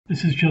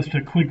This is just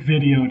a quick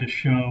video to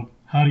show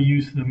how to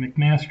use the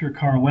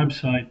McMaster-Carr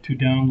website to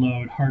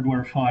download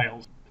hardware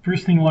files. The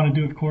first thing you want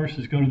to do, of course,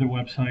 is go to their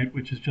website,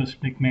 which is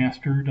just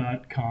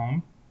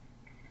McMaster.com.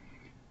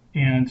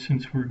 And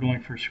since we're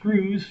going for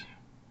screws,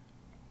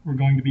 we're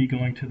going to be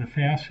going to the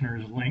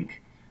fasteners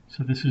link.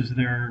 So this is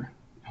their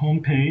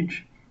home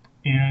page,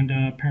 and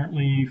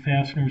apparently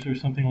fasteners are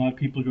something a lot of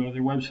people go to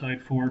their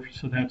website for,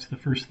 so that's the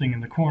first thing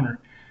in the corner.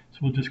 So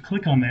we'll just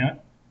click on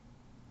that.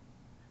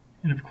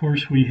 And of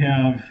course we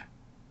have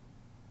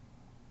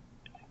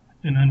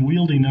an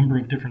unwieldy number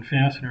of different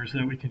fasteners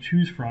that we can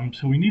choose from,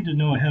 so we need to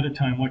know ahead of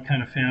time what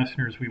kind of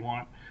fasteners we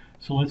want.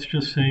 So let's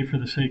just say, for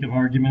the sake of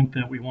argument,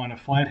 that we want a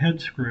flathead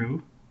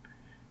screw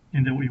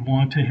and that we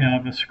want to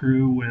have a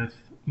screw with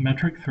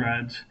metric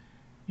threads,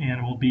 and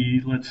it will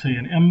be, let's say,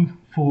 an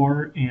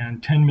M4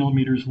 and 10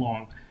 millimeters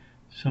long.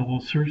 So we'll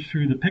search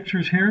through the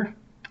pictures here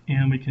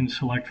and we can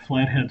select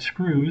flathead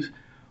screws,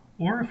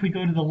 or if we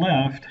go to the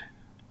left,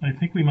 I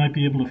think we might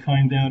be able to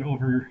find that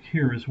over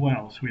here as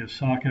well. So we have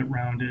socket,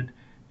 rounded,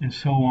 and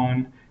so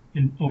on.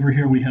 And over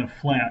here we have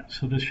flat,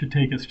 so this should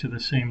take us to the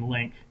same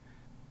link.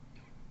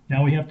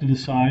 Now we have to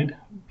decide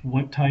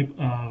what type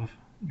of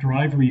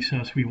drive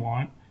recess we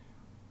want.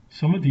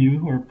 Some of you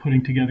who are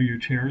putting together your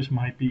chairs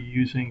might be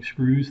using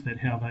screws that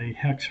have a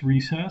hex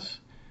recess,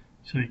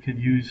 so you could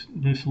use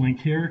this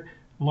link here.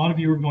 A lot of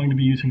you are going to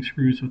be using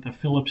screws with a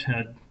Phillips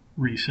head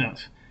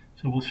recess,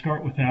 so we'll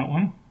start with that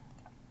one.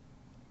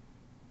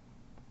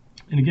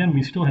 And again,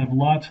 we still have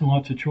lots and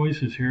lots of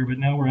choices here, but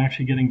now we're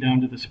actually getting down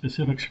to the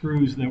specific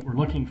screws that we're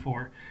looking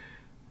for.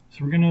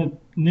 So we're going to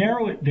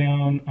narrow it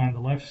down on the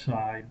left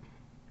side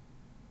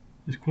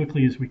as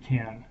quickly as we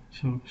can.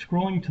 So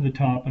scrolling to the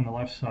top on the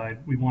left side,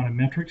 we want a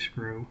metric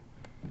screw.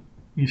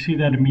 You see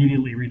that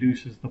immediately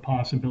reduces the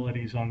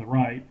possibilities on the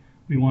right.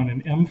 We want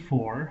an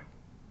M4.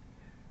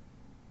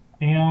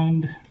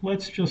 And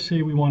let's just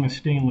say we want a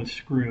stainless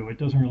screw. It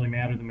doesn't really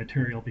matter the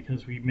material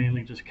because we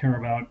mainly just care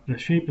about the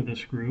shape of the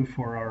screw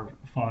for our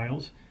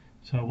files.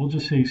 So we'll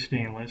just say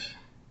stainless.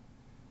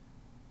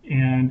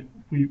 And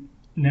we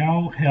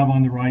now have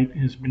on the right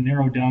has been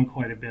narrowed down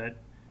quite a bit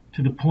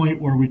to the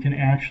point where we can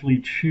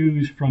actually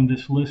choose from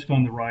this list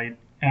on the right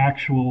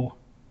actual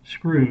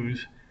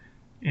screws.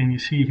 And you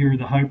see here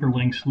the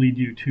hyperlinks lead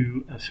you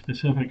to a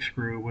specific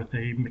screw with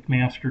a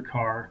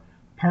McMaster-Carr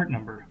part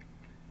number.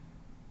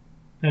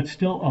 That's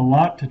still a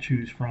lot to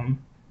choose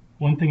from.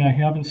 One thing I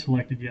haven't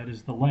selected yet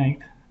is the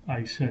length.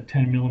 I said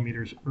 10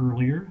 millimeters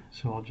earlier,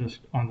 so I'll just,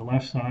 on the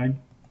left side,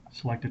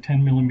 select a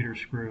 10 millimeter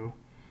screw.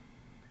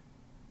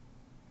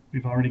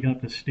 We've already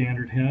got the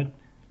standard head.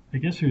 I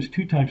guess there's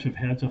two types of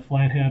heads, a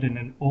flat head and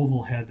an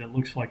oval head that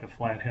looks like a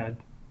flat head.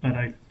 But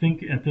I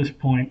think at this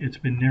point it's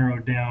been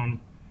narrowed down.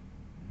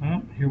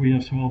 Well, here we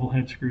have some oval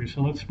head screws,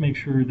 so let's make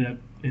sure that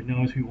it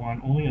knows we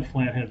want only a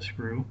flat head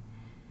screw.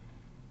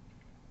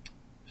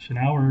 So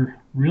now we're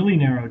really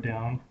narrowed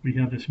down. We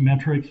have this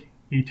metric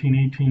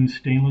 1818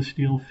 stainless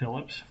steel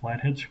Phillips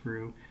flathead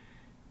screw.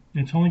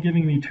 And it's only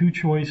giving me two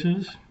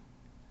choices.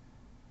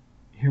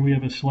 Here we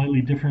have a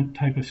slightly different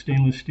type of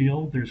stainless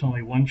steel. There's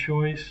only one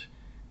choice.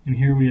 And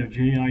here we have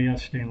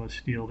JIS stainless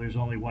steel. There's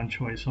only one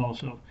choice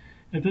also.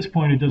 At this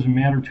point, it doesn't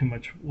matter too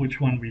much which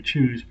one we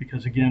choose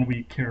because, again,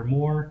 we care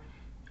more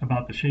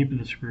about the shape of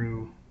the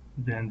screw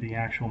than the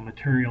actual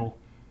material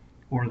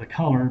or the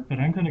color. But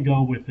I'm going to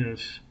go with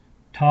this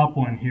top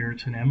one here.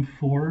 It's an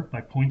M4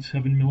 by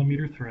 0.7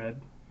 millimeter thread.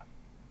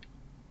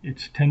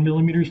 It's 10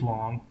 millimeters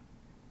long,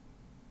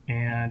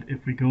 and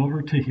if we go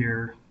over to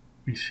here,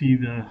 we see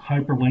the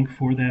hyperlink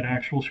for that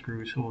actual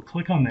screw, so we'll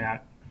click on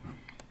that.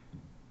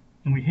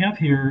 And we have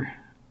here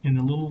in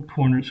the little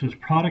corner, it says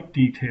product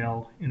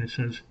detail, and it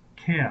says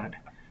CAD.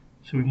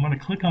 So we want to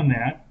click on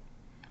that,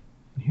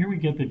 and here we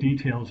get the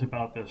details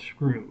about the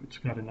screw. It's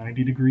got a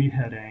 90-degree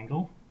head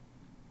angle.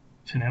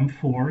 It's an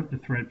M4, the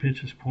thread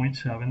pitch is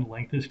 0.7,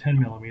 length is 10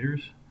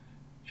 millimeters,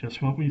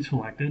 just what we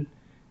selected.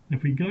 And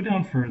if we go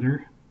down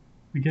further,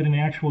 we get an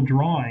actual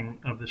drawing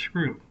of the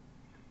screw.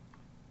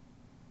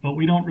 But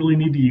we don't really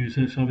need to use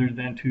this other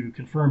than to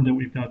confirm that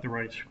we've got the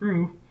right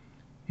screw.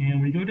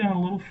 And we go down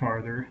a little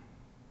farther.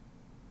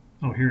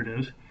 Oh, here it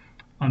is.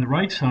 On the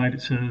right side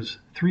it says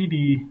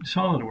 3D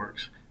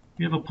Solidworks.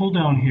 We have a pull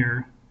down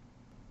here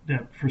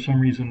that for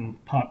some reason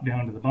popped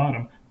down to the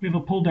bottom. We have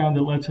a pull down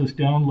that lets us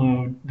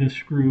download this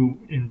screw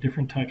in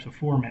different types of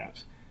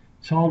formats.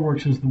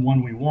 SolidWorks is the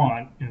one we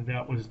want, and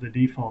that was the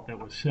default that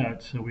was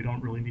set, so we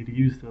don't really need to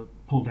use the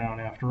pull down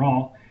after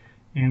all.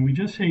 And we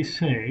just say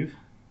save,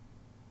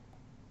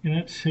 and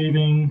it's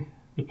saving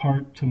the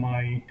part to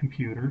my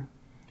computer.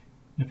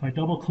 And if I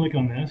double click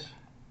on this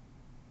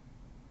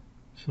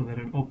so that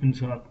it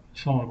opens up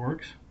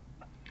SolidWorks,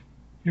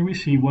 here we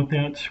see what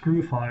that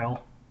screw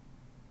file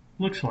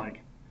looks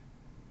like.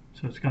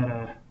 So it's got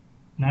a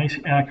nice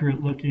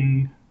accurate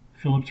looking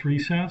Phillips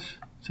recess.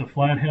 It's a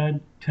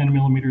flathead, 10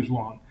 millimeters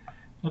long.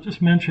 I'll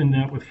just mention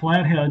that with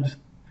flatheads,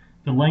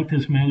 the length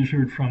is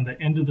measured from the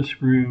end of the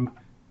screw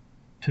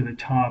to the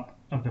top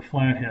of the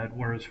flathead,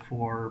 whereas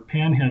for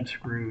panhead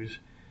screws,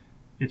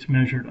 it's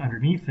measured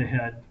underneath the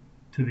head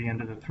to the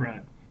end of the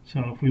thread.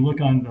 So if we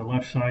look on the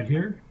left side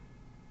here,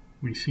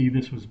 we see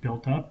this was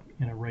built up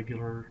in a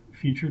regular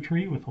feature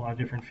tree with a lot of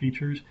different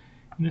features.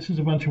 And this is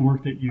a bunch of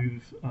work that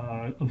you've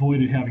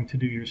avoided having to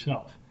do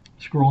yourself.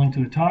 Scrolling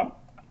to the top,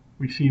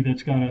 we see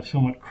that's got a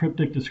somewhat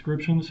cryptic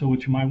description, so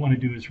what you might want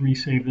to do is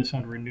resave this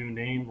under a new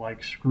name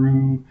like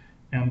screw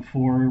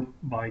M4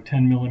 by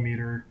 10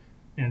 millimeter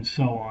and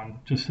so on,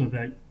 just so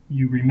that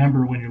you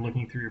remember when you're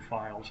looking through your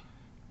files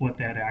what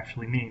that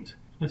actually means.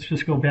 Let's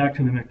just go back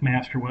to the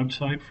McMaster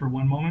website for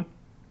one moment.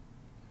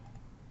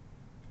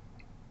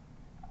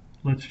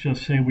 Let's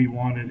just say we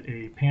wanted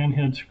a pan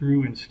head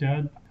screw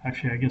instead.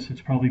 Actually, I guess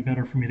it's probably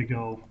better for me to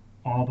go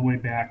all the way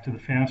back to the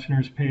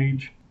fasteners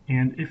page.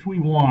 And if we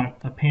want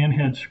a pan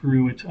head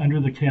screw, it's under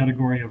the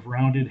category of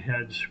rounded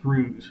head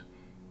screws.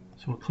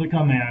 So we'll click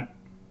on that.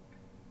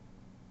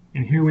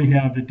 And here we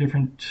have the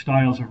different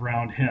styles of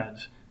round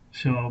heads.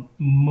 So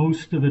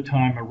most of the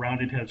time a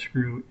rounded head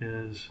screw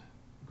is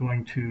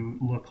going to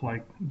look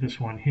like this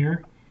one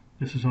here.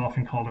 This is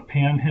often called a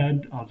pan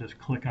head. I'll just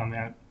click on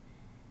that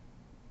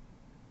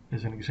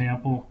as an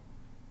example.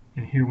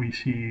 And here we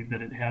see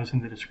that it has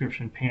in the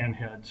description pan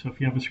head. So if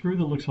you have a screw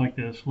that looks like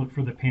this, look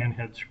for the pan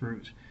head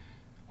screws.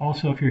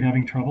 Also, if you're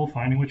having trouble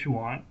finding what you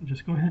want,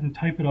 just go ahead and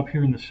type it up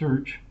here in the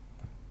search.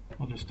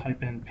 I'll just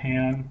type in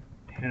pan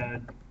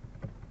head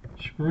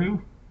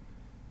screw,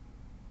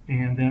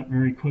 and that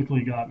very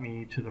quickly got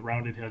me to the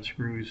rounded head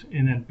screws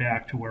and then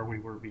back to where we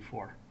were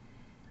before.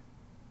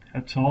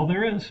 That's all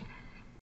there is.